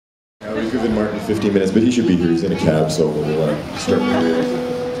we've given Martin 15 minutes, but he should be here. He's in a cab, so we'll start.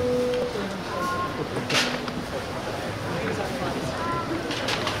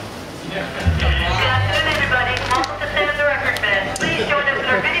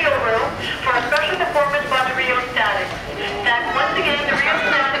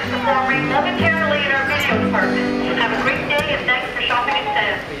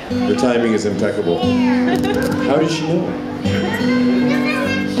 The timing is impeccable. How did she know?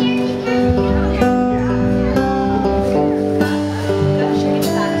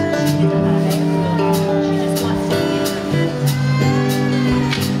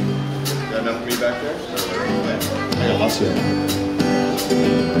 Got enough of me back there? I got lots of it.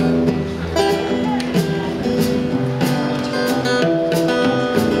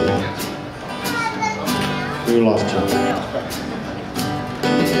 We lost you.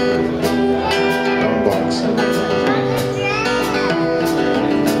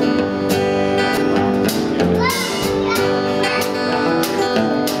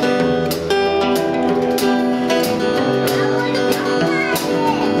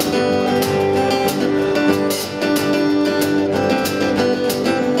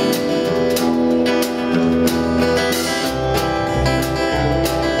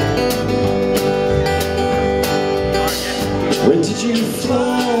 When did you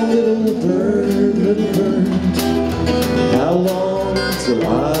fly, little bird, little bird? How long till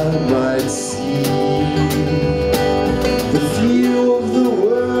I might see the view of the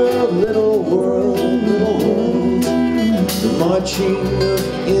world, little world, little world, the marching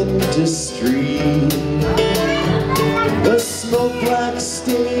of industry, the smoke black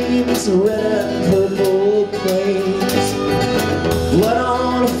stains, red and purple plains, blood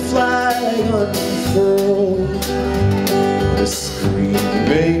on a flag unfurled. The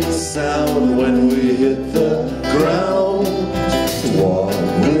screaming sound when we hit the ground. Walk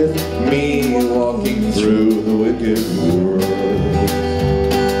with me, walking through the wicked world.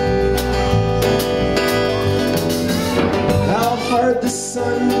 How hard the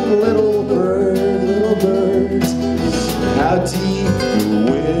sun, little bird, little bird. How deep the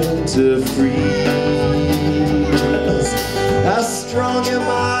winter freeze. How strong am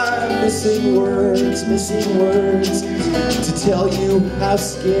I? Missing words to tell you how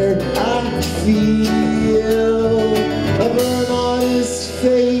scared I feel of an honest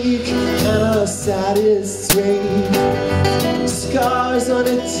fake and a sadist rape, scars on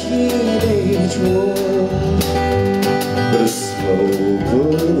a teenage world, but a slow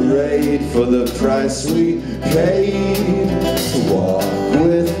parade for the price we paid. Walk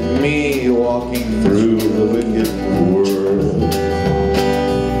with me, walking through the wicked world.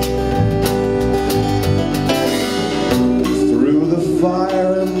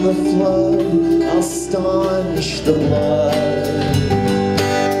 Fire and the flood, I'll staunch the blood.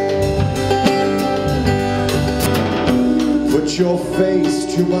 Put your face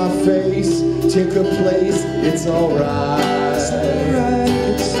to my face, take a place, it's alright.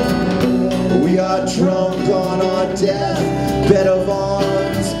 We are drunk on our death, bed of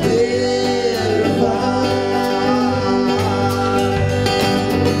arms, bed of iron.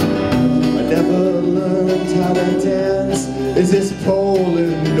 I never learned how to dance. Is this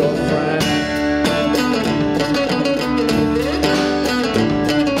Poland or France?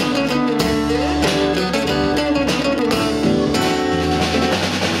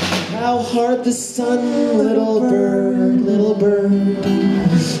 How hard the sun, little bird, little bird.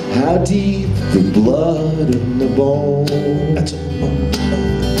 How deep the blood in the bone.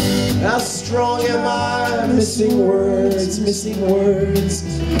 How strong am I? Missing words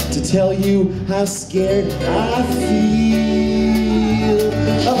to tell you how scared I feel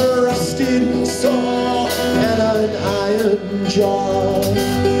of a rusted saw and an iron jaw,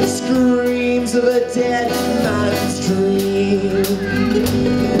 screams of a dead man's dream.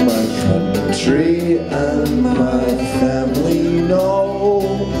 My country and my family know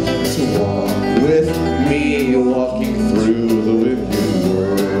to walk with me, walking through the wicked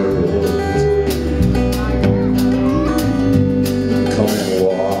world. Come and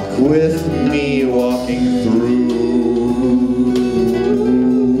walk with me, walking through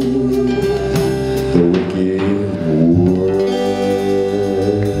the wicked world.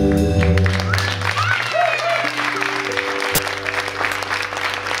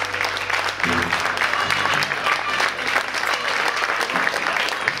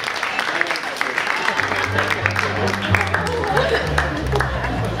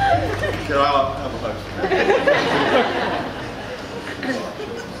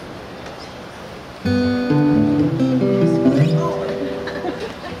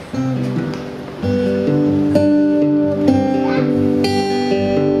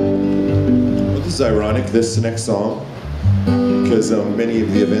 is ironic, this next song, because many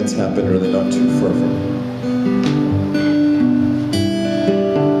of the events happen really not too far from me.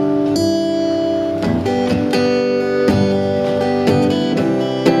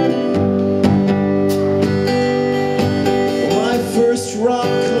 My first rock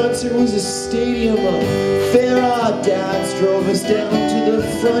concert was a stadium of fair. Our dads drove us down to the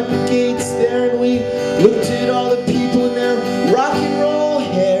front gates there, and we looked at all the people in their rock and roll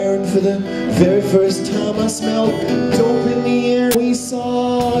hair, and for the very first time I smelled dope in the air. We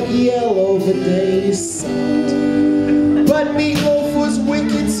saw Yellow the day he sucked, but Meatloaf was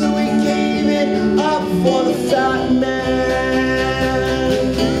wicked, so we gave it up for the fat man.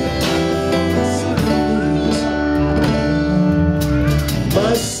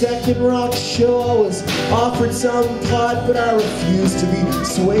 My second rock show, I was offered some pot, but I refused to be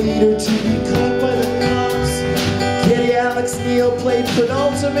swayed or to be caught by the cops. Kitty Alex Neil played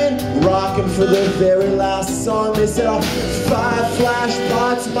penultimate rock, and for the very last song they said, "Oh, 5 flash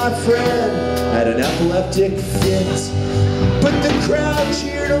pots, my friend had an epileptic fit." But the crowd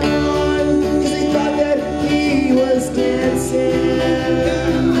cheered him on, cause they thought that he was dancing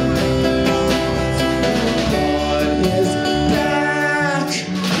on his back.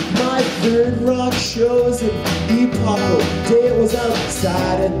 My third rock show's an epochal day. It was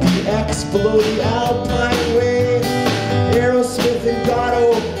outside at the X below the Alpine Way. Aerosmith and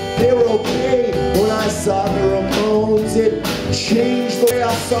Gatto, they were okay. When I saw the Ramones, it changed the way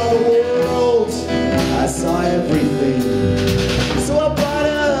I saw the world. I saw everything. So I bought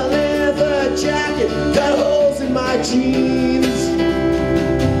a leather jacket, got holes in my jeans.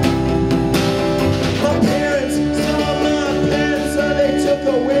 My parents saw my pants, so they took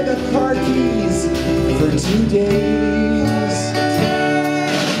away the car keys for 2 days.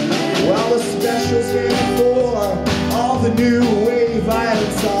 While the specials came for all the new wave, I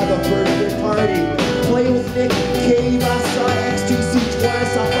haven't saw the birthday party. Play with Nick Cave, I saw XTC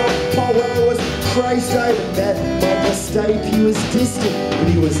twice. I thought Paul Weller was Christ. I met Michael Stipe, he was distant, but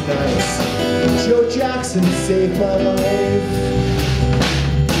he was nice. Joe Jackson saved my life.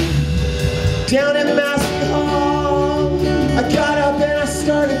 Down in Massey Hall, I got up and I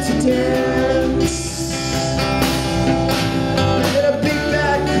started to dance. And a big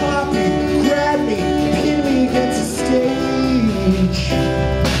bad copy grabbed me, pinned me against the stage.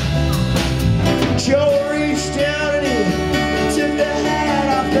 Joe reached down and he took the hat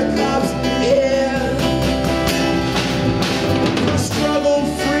off the cop's head. I struggled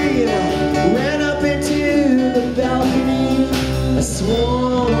free and I ran up into the balcony. I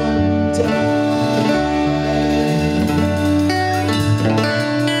swung down.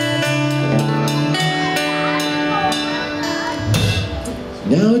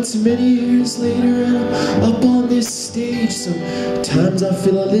 Now it's many years later and I'm up on this stage. Sometimes I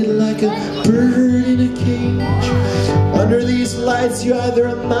feel a little like a bird in a cage. Under these lights you're either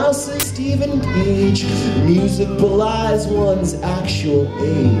a mouse like Stephen Page. Music belies one's actual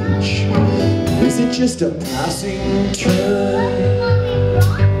age. Is it just a passing trend?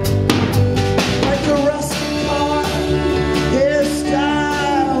 Like a rusty car,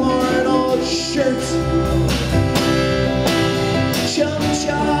 hairstyle, or an old shirt. Jump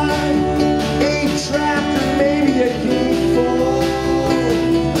jive, 8-track, or maybe a gatefold.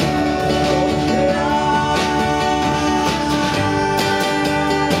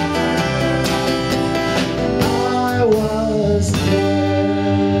 I was there.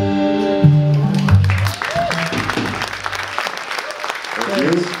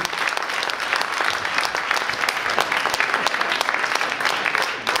 Thank you.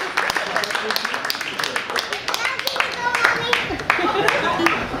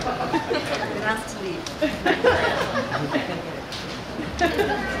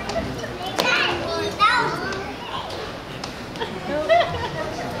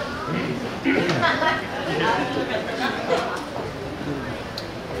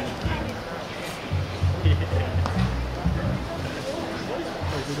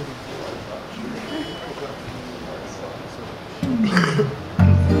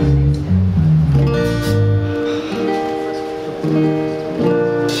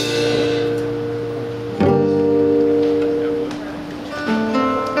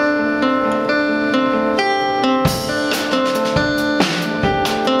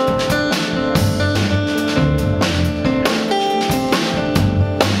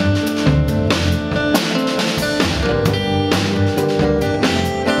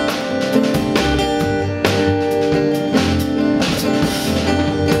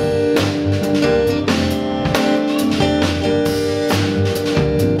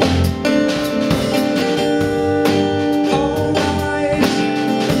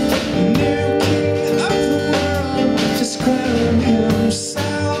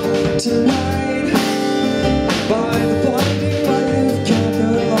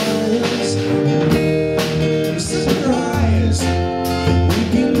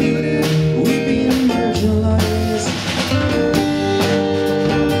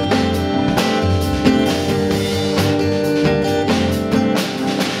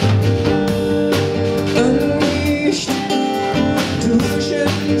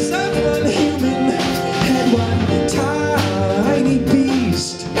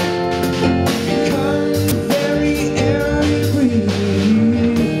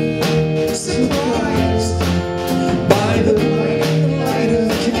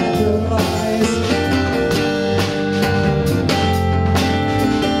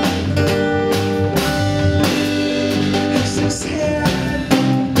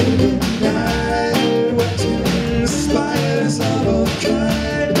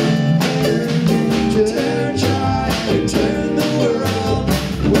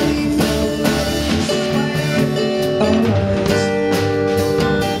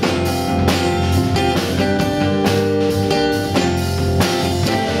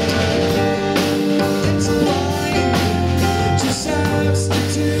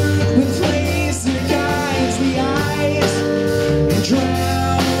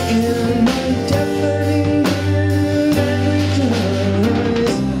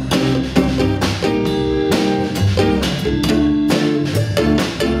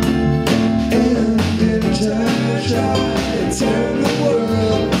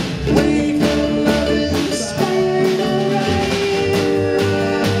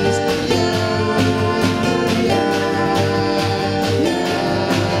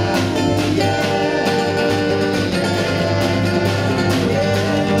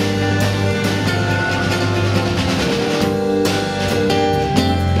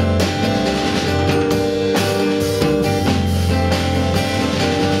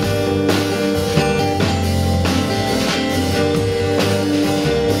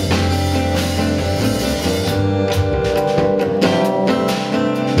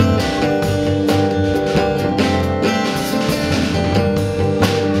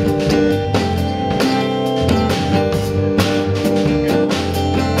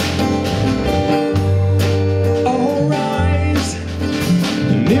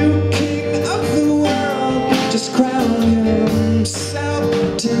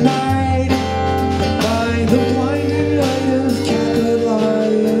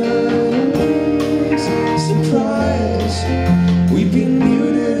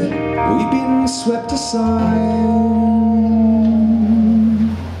 sign.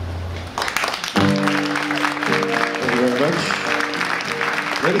 Thank you very much.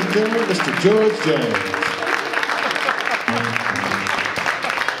 Ladies and gentlemen, Mr. George Jones.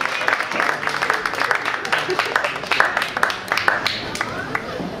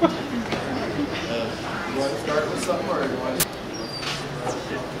 You want to start with something, or you want to...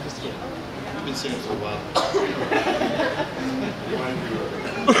 You've been singing for a while. You want to do it?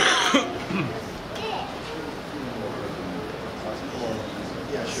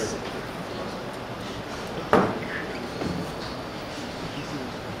 Yeah, sure.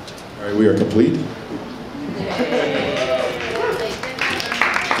 All right, we are complete.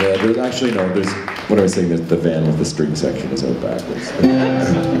 Yeah, there's actually no, there's, what I was saying, the van with the string section is out backwards. I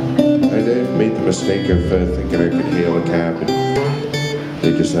made the mistake of thinking I could hail a cab, and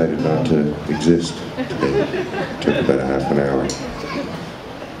they decided not to exist today. It took about a half an hour.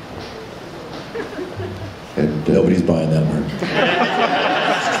 And Nobody's buying that, Mark.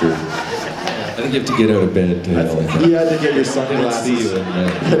 it's true. I think you have to get out of bed to hail a cab. You had to get your sunglasses. You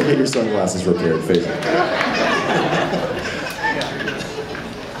had to get your sunglasses repaired, face it.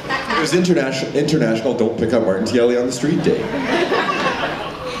 It was international Don't Pick Up Martintelli on the Street Day.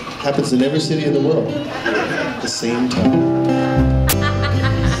 Happens in every city in the world at the same time.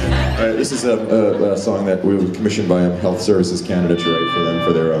 All right, this is a song that we were commissioned by Health Services Canada to write for them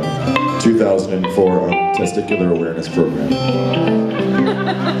for their 2004 testicular awareness program.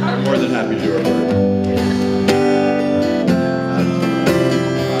 I'm more than happy to do our part.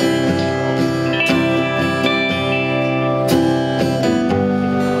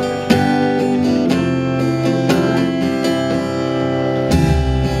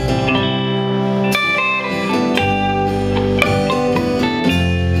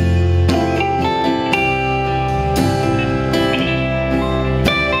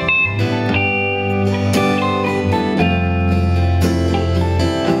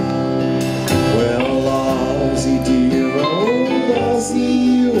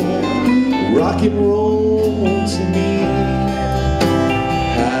 Rock and roll to me,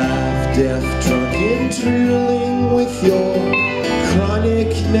 half-deaf, drunken, drilling with your chronic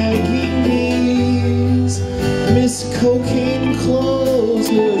nagging knees. Miss Cocaine clothes,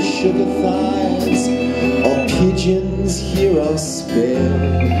 your sugar thighs, all pigeons here are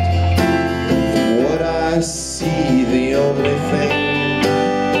spared. From what I see, the only thing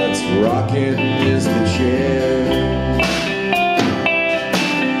that's rocking is the chair.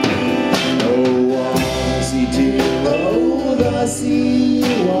 See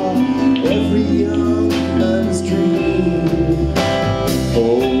you are every young man's dream.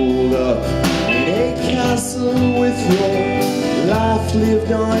 Hold up in a castle with your life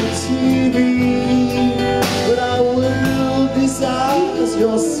lived on TV. But I will disguise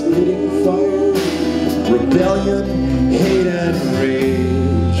your spitting fire, rebellion, hate and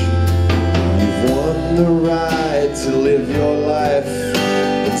rage. You've won the right to live your life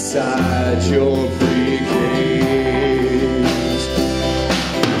inside your pre-cage.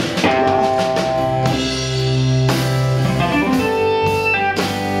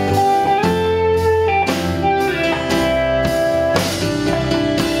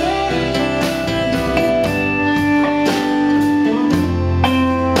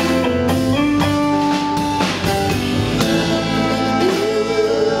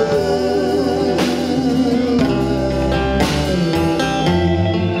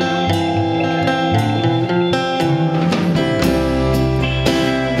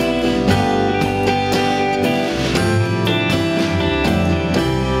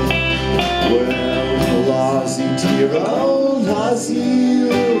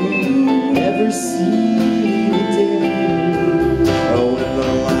 Ever see the day? Oh, when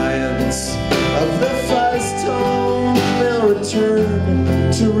the lions of the fuzz tone will return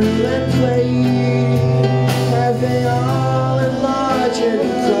to rule and play. Have they all enlarged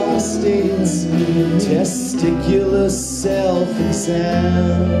prostates, testicular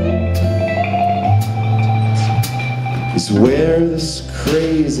self-exam? Is where this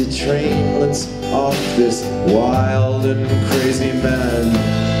crazy train lets off this wild and crazy man.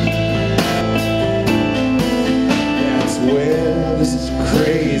 That's where this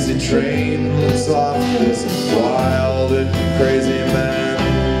crazy train lets off this wild and crazy man.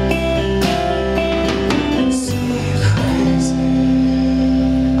 So crazy.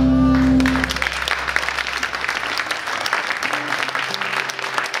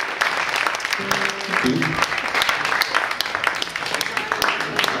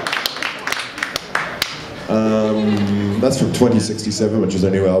 That's from 2067, which is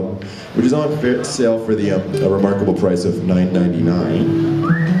our new album, which is on sale for the a remarkable price of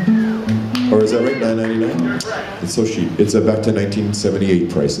 $9.99. Or is that right? $9.99. It's so cheap. It's back to 1978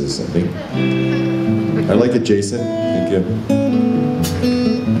 prices, I think. I like it, Jason. Thank you.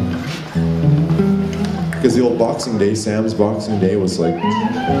 Because the old Boxing Day, Sam's Boxing Day was like,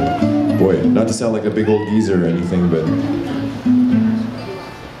 boy, not to sound like a big old geezer or anything, but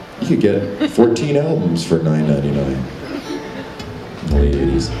you could get 14 albums for $9.99 in the late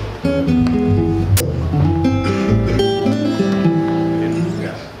 80s.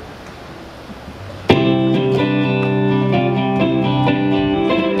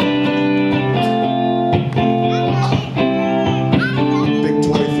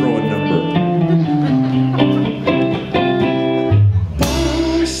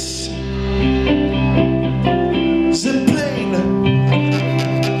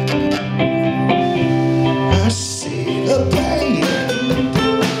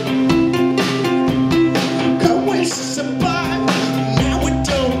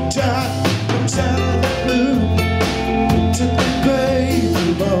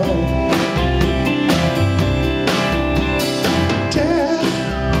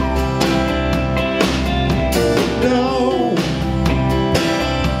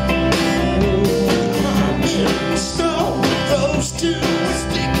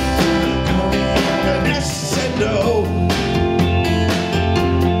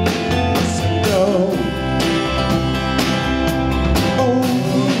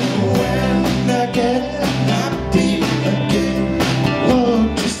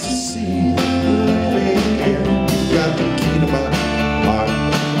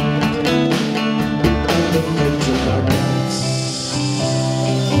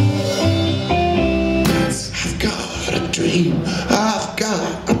 I've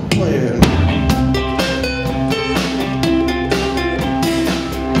got a plan.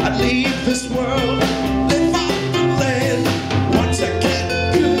 I'd leave this world, live off the land. Once I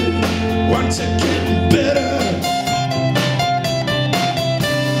get good, once I get better.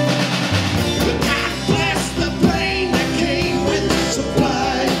 But God bless the pain that came with the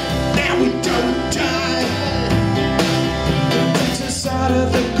supply. Now we don't die. It takes us out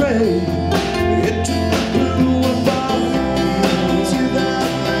of the grave. It took the blue above into the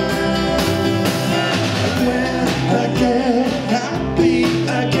when I get happy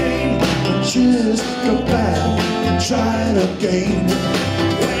again, just go back and try it again.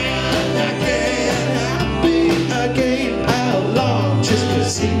 When I get happy again, I'll long just to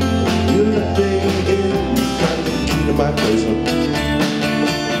see you again. Got the key to my prison.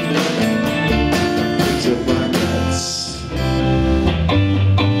 Picture my guts.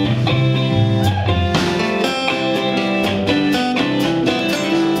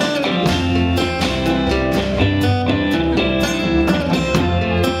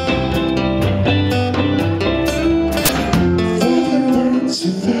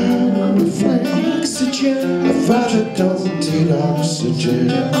 If I don't need oxygen,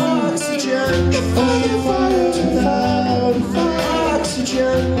 if I without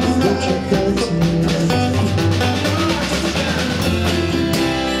oxygen, what you got to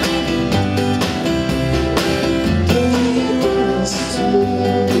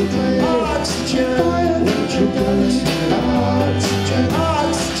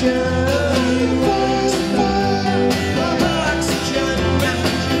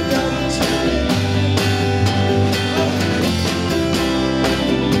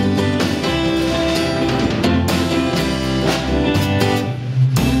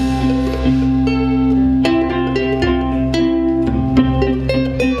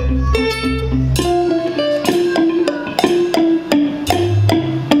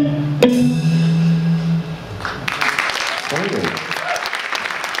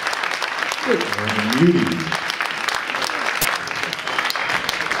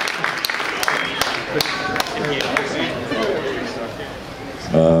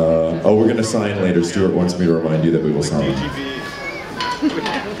Oh, we're going to sign later. Stuart wants me to remind you that we will sign.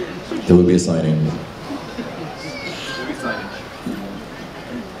 There will be a signing.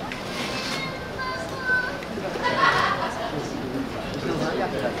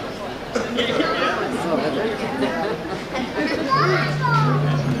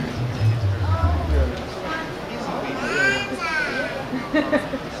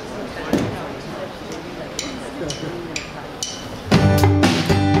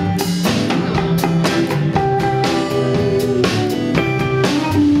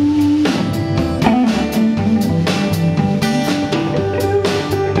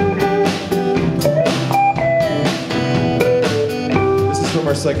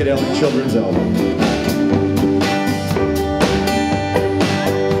 Our psychedelic children's album.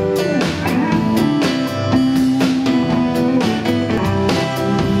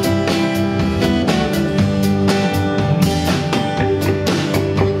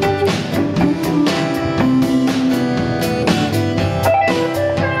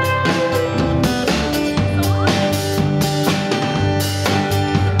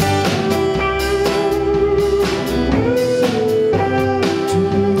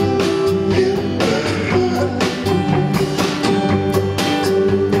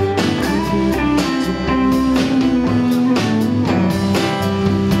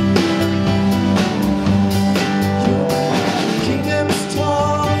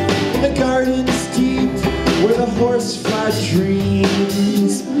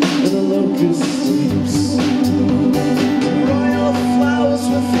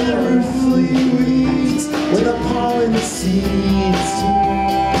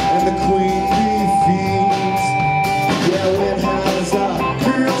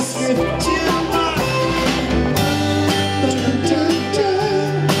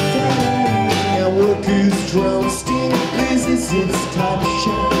 drown sting loses its touch,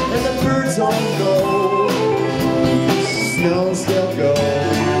 and the birds all know smells they'll go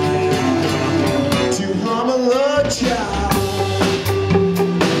to Homologia.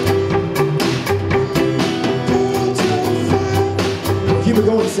 Keep it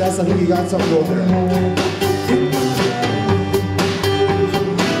going, Sess. I think you got something over there.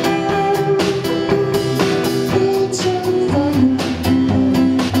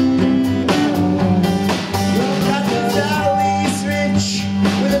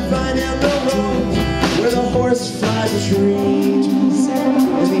 Trees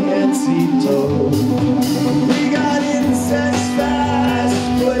and the antique low. We got insects fast,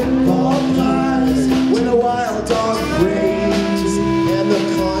 football pies, when the wild dog brays and the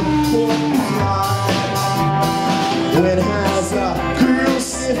concord flies. When has a girl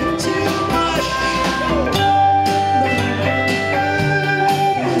sniffed too much?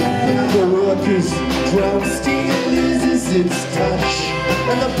 The rook's drown sting loses its touch,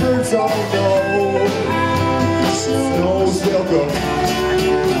 and the birds all know snows they'll go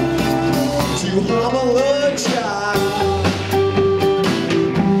to Homologia.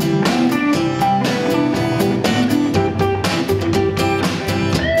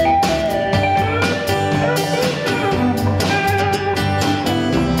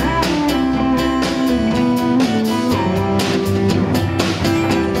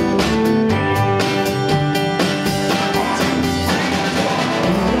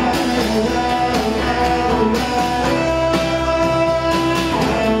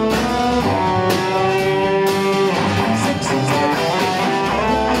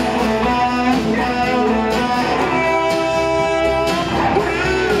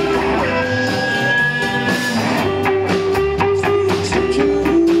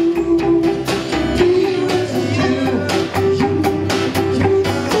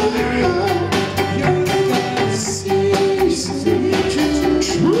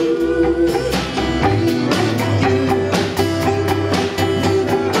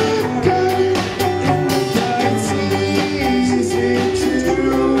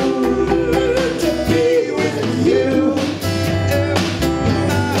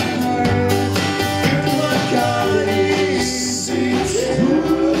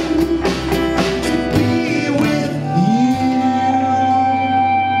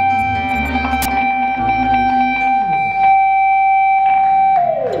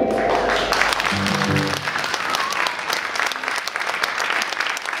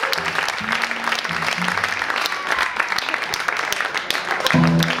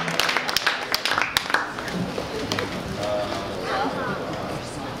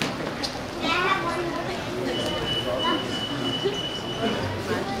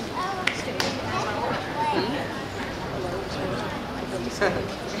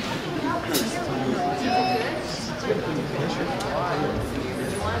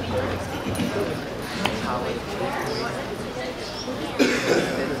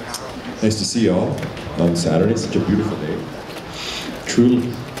 Nice to see you all on Saturday. Such a beautiful day.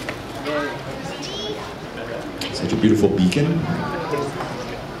 Truly. Such a beautiful beacon.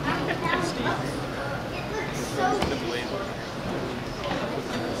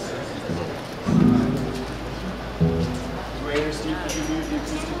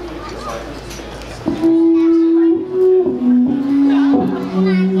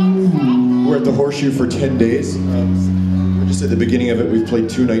 We're at the Horseshoe for 10 days. Just at the beginning of it, we've played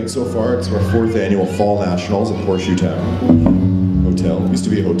 2 nights so far. It's our 4th annual Fall Nationals at Horseshoe Town Hotel. It used to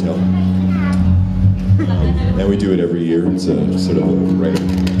be a hotel. And we do it every year. It's a sort of a rite of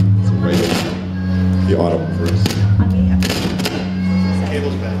the autumn for us.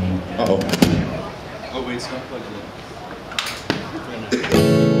 Cable's back. Uh-oh. Oh wait, it's not plugged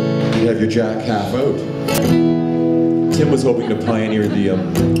in. You have your jack half out. Tim was hoping to pioneer the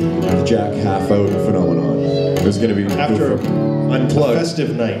jack half out phenomenon. It was going to be After unplugged. a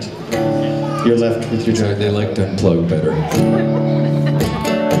festive night, you're left with your jack. They liked unplugged better.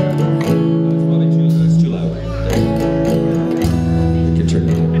 It's too loud. You can turn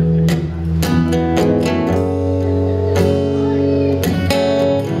it down.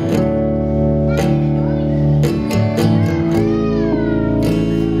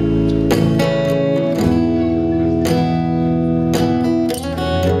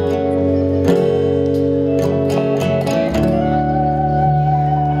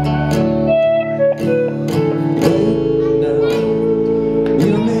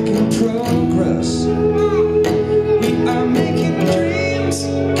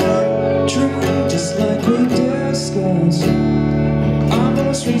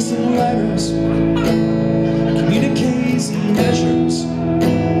 Communicates and measures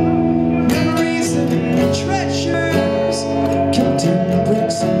memories of the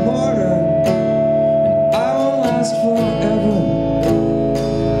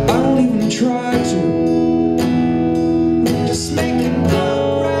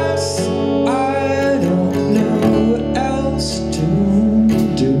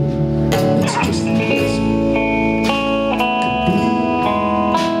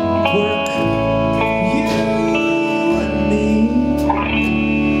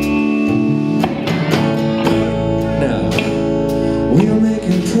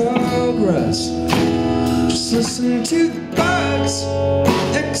Listen to the bugs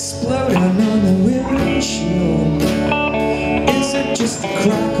exploding on the windshield. Is it just a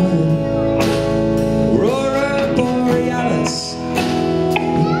crackling aurora borealis?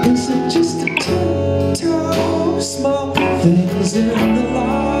 Is it just a tiptoe small things in the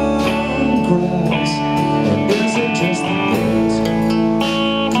long grass? Or is it just the things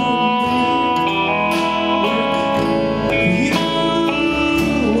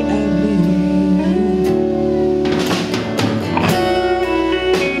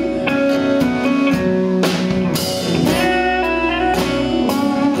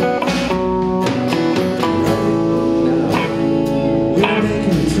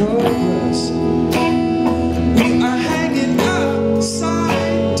progress? We are hanging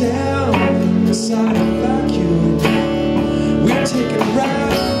upside down inside a vacuum. We're taking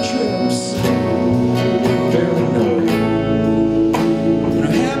round trips, barely know it. When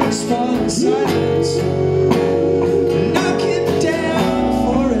our hammers fall in silence, knocking down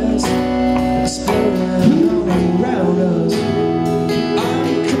forests, exploding all around us. I'm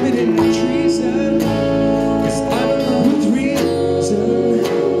committing treason, 'cause I'm in love with reason.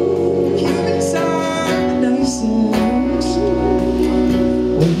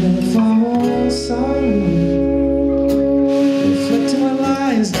 When they fall silent, reflecting my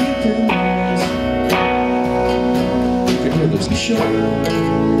lies deep in eyes. You can hear this show.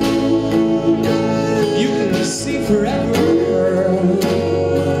 You can see forever.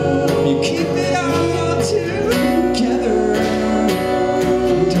 You keep it all together.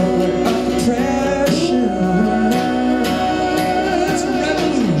 Don't let up the pressure. It's a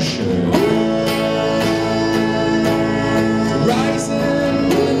revolution.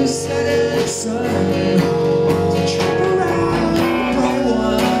 Rising in the setting sun, to trip around the bright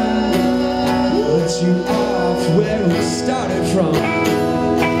one, lets you off where we started from.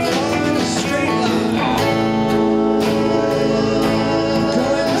 Following a straight line,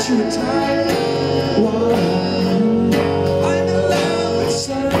 going to a tight one. I'm in love with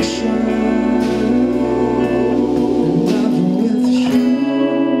sunshine, in love with humankind.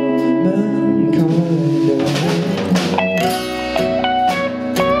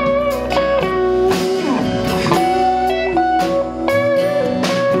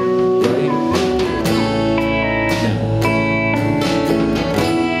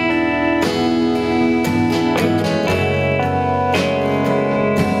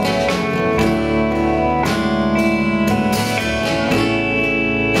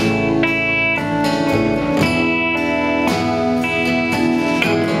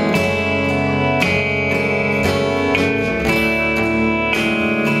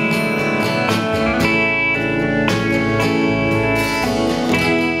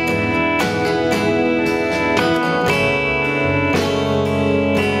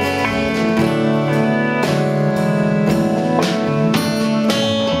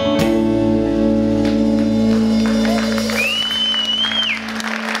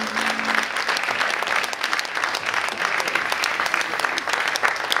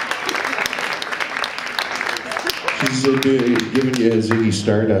 She's giving you a Ziggy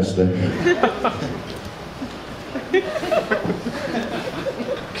Stardust there.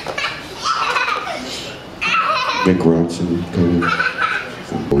 Mick Ronson kind of.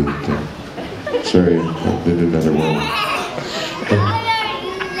 Sorry, I did another one.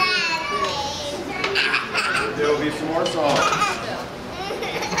 There will be some more songs.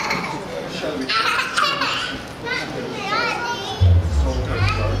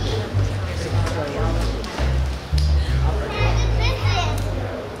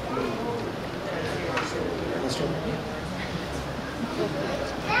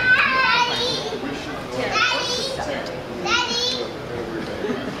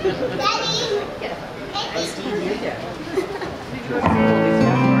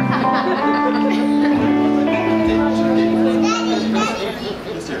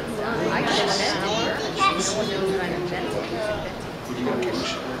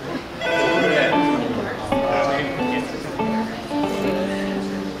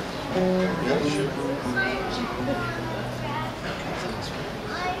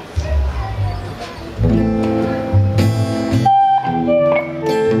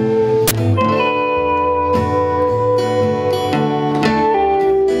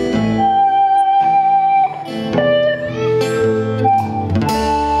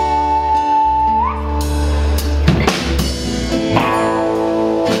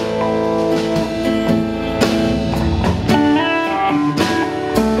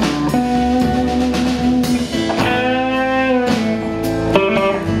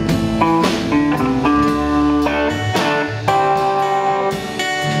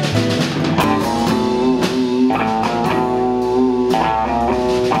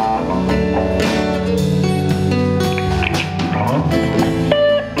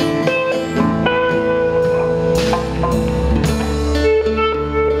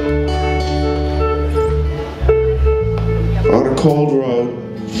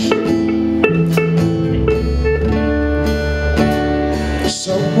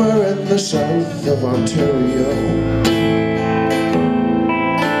 somewhere in the south of Ontario.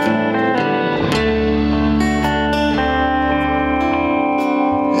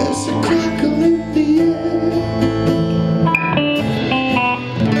 There's a crackle in the air.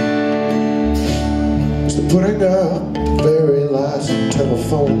 It's the putting up the very last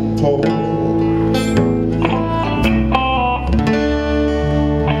telephone pole.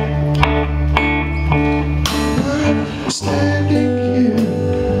 Standing here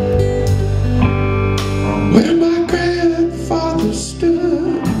where my grandfather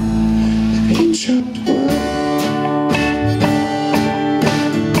stood, and he chopped wood.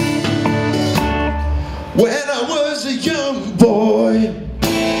 When I was a young boy,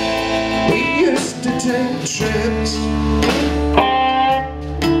 we used to take trips. I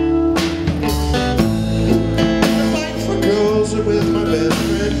fight for girls with my best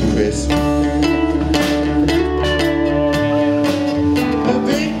friend Chris.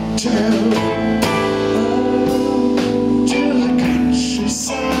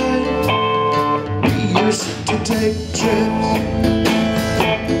 To take trips.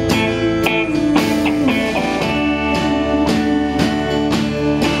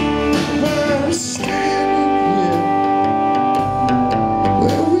 We're standing here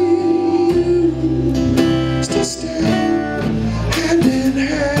where we used to stand hand in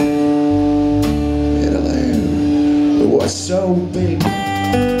hand in a land that was so big.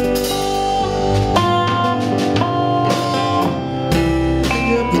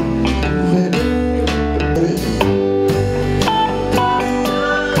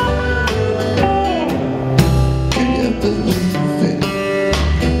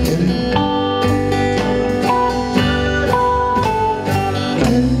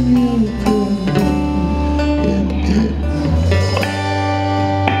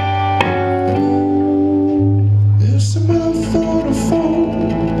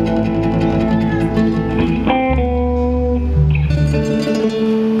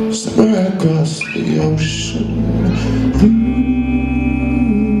 Somewhere across the ocean,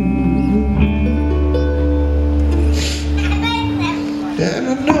 and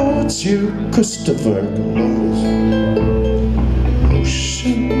I know it's you, Christopher Columbus.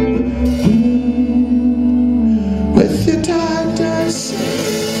 Ocean, with your tie-dye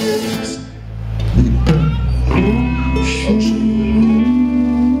sails. Ocean.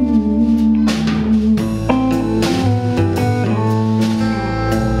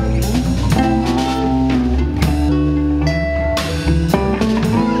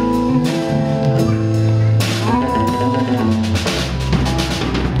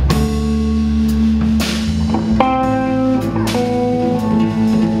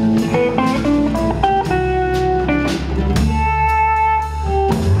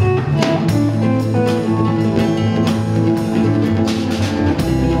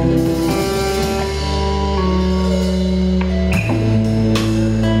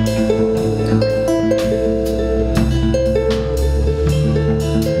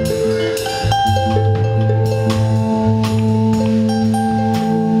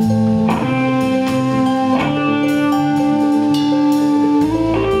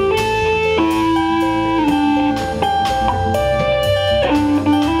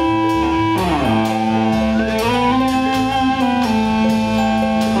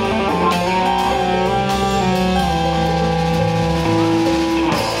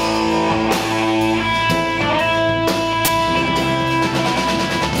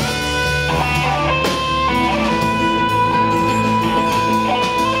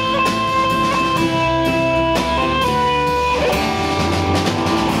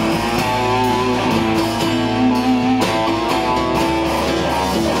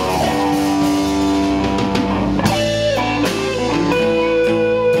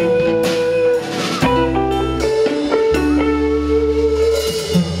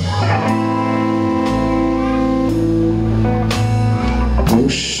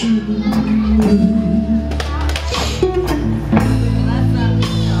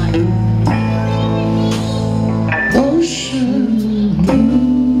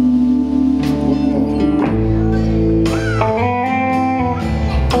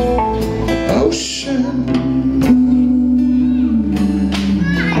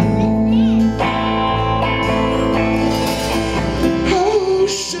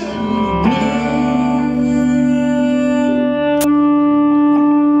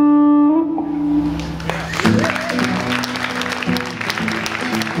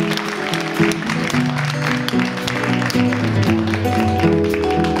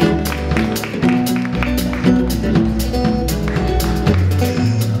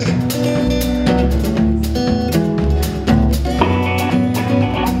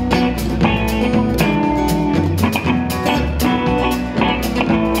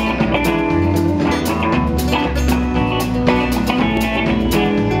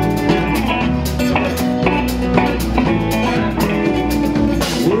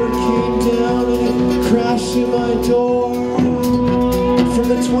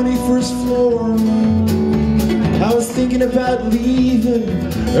 21st floor. I was thinking about leaving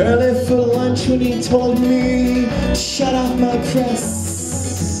early for lunch when he told me to shut off my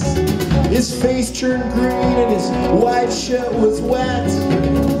press. His face turned green and his white shirt was wet,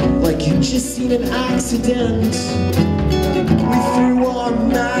 like you'd just seen an accident. We threw our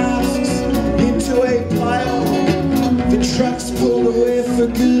masks into a pile. The trucks pulled away for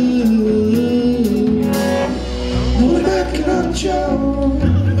good. Holy Mackinac-Joe,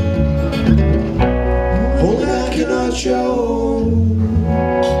 Holy Mackinac-Joe,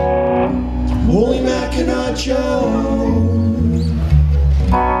 Holy Mackinac-Joe,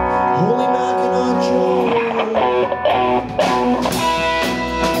 Holy Mackinac-Joe.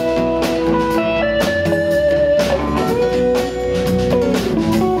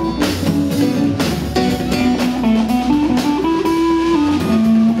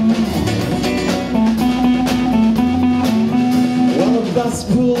 Bus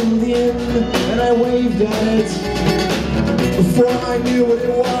pulled in and I waved at it before I knew what it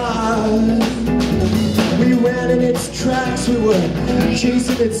was. We ran in its tracks, we were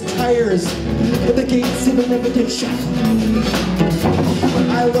chasing its tires, but the gates of it never did shut.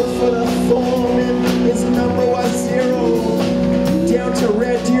 I looked for the phone and its number was 0, down to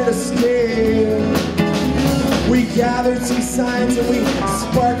Red Deer to stay. We gathered some signs and we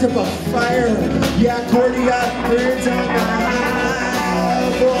sparked up a fire. Yeah, Cordy got birds on the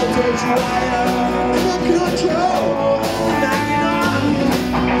voltage wire. Mackinac-Joe, Mackinac,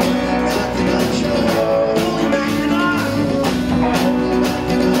 Mackinac-Joe, Holy Mackinac,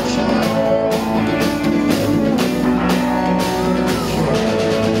 Mackinac-Joe.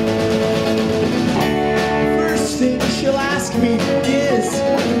 First thing she'll ask me is,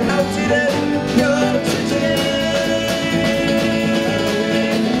 how did it go today?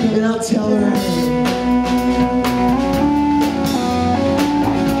 And I'll tell her.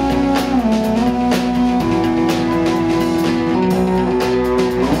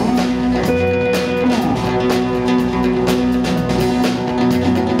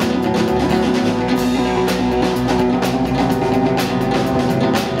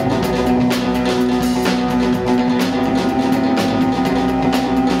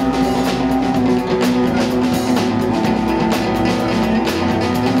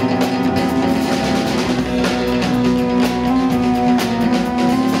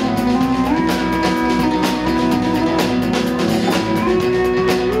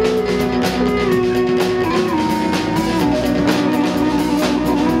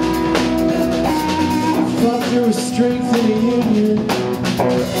 Strength in the union.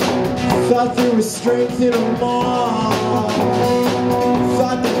 Thought there was strength in a mob.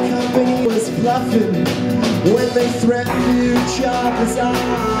 Thought the company was bluffing when they threatened to chop us off.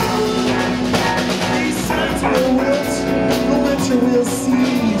 These suns will wilt, the winter will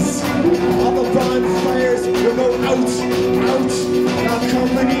cease. All the bonfires will go out, out. Our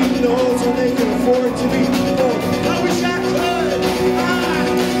company knows when they can afford to be full. I wish I could.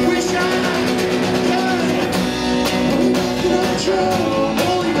 I wish I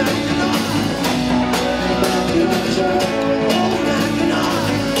Holy Mackinac, Mackinac-Joe, Holy Mackinac,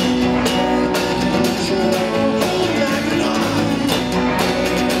 Mackinac-Joe, Holy Mackinac.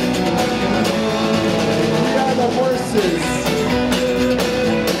 We are the horses.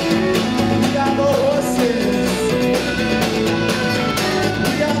 We are the horses.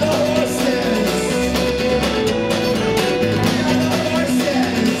 We are the horses.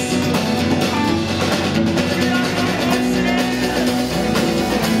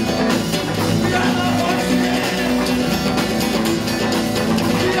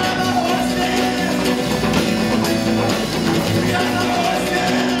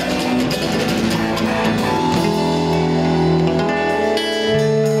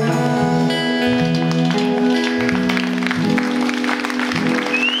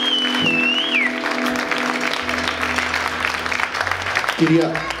 Giddy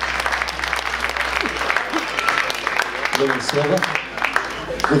up. Little Silva.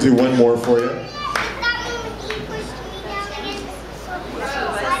 We'll do one more for you.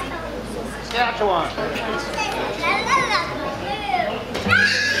 Saskatchewan.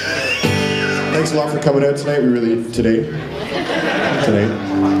 Thanks a lot for coming out tonight. Tonight.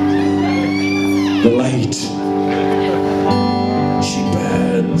 The light. She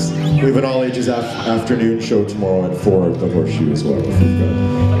burns. We have an all ages afternoon show tomorrow at 4 at the Horseshoe as well, if you've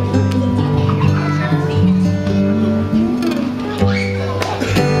got.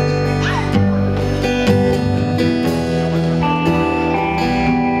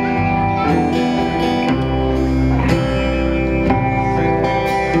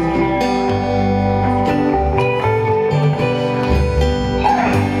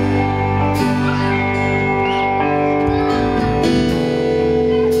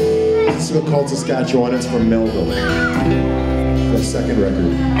 Saskatchewan. It's from Melville. The second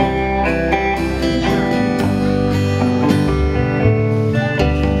record.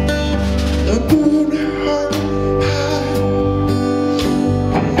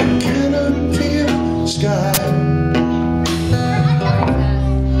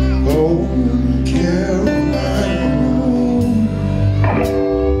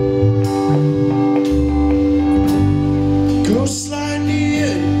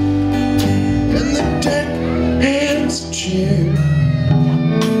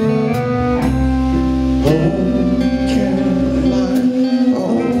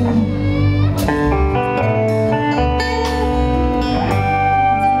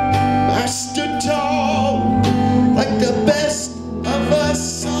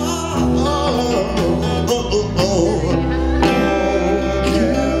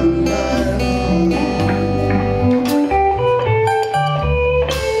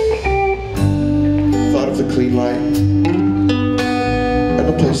 Clean light and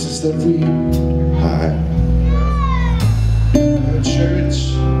the places that we hide. The church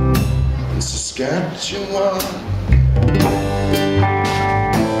in Saskatchewan,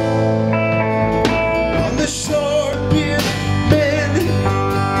 on the shore being men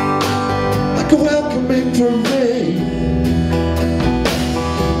like a welcoming parade.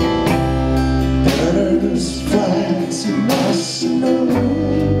 Banners, flags, and moss and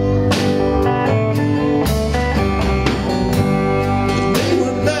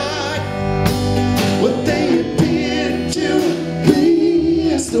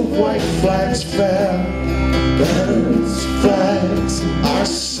the white flags fell, banners, flags, and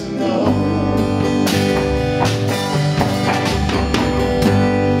arsenal.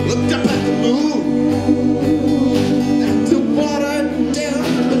 Looked up at the moon, at the water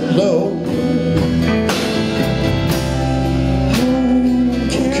down below.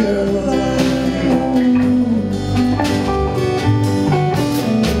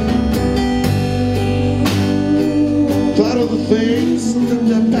 Thought of the things that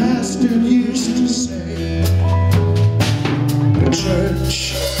the bastard used to say.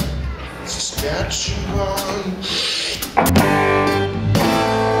 Church, Saskatchewan.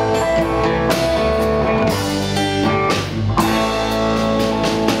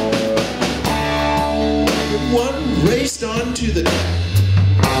 One raced onto the deck.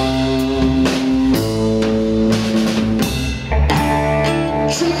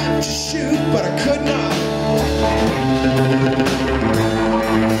 Tried to shoot, but I could not.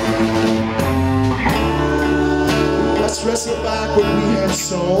 Let's wrestle back what we had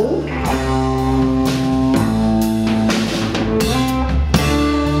sold.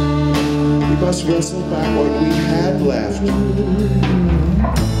 We must wrestle back what we had left.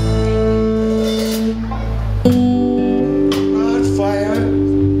 Not fire,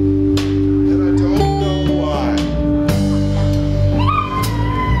 and I don't know why.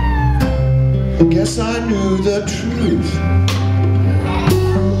 I guess I knew the truth.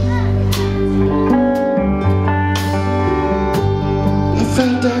 I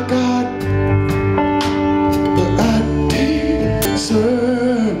felt I got what I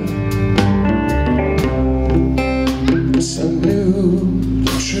deserved. Yes, I knew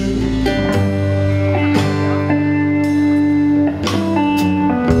the truth.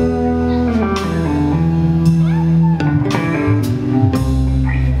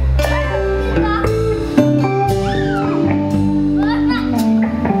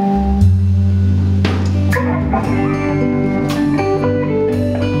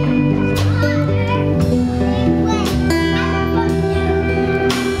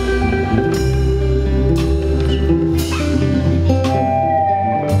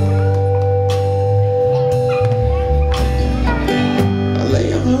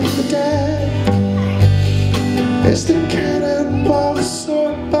 As the cannonballs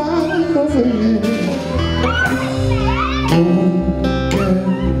soar by overhead,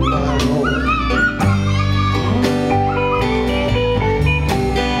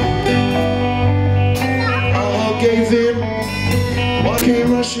 all gave in, what came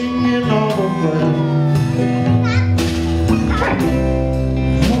rushing in all around.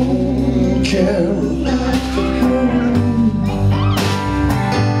 Home, Caroline.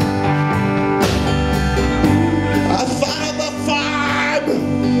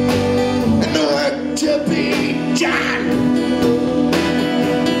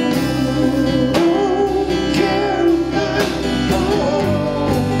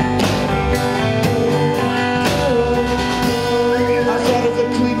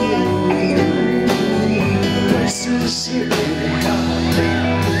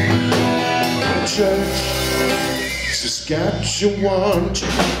 Saskatchewan.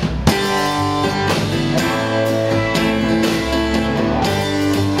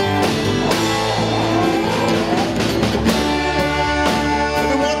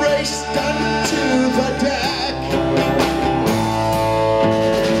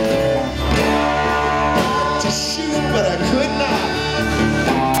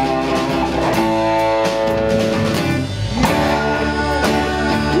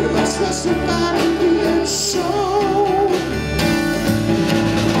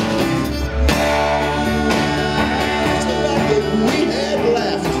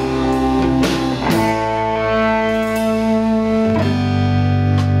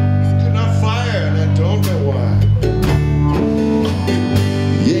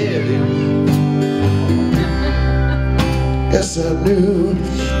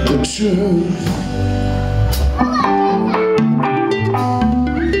 truth.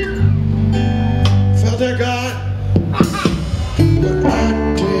 Felt I got what I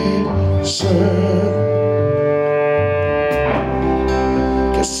deserve.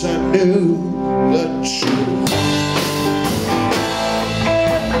 Guess I knew the truth.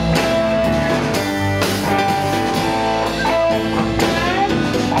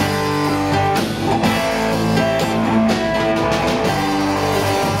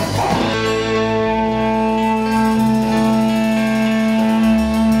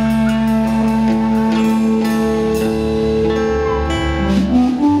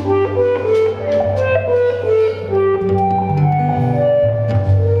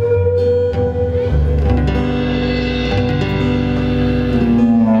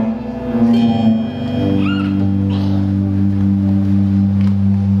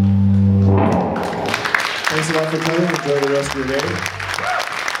 Thanks a lot for coming. Enjoy the rest of your day.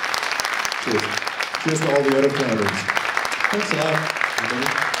 Cheers. Cheers to all the other founders. Thanks a lot.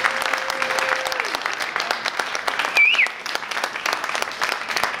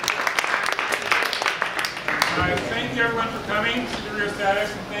 Thank you everyone for coming to the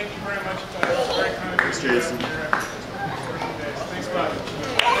Rheostatics, and thank you very much. It was very kind of you. Jason. Thanks, bud.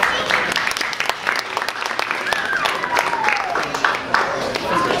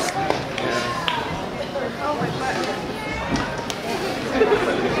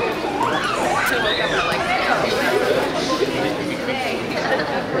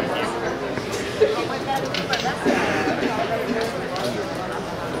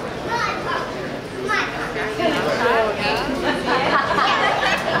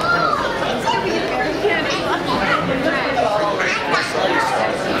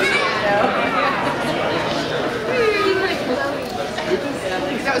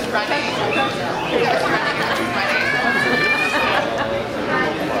 That was running.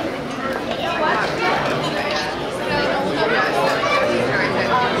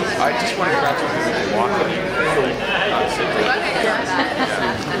 I just want to grab something and walk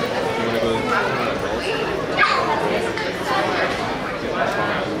in.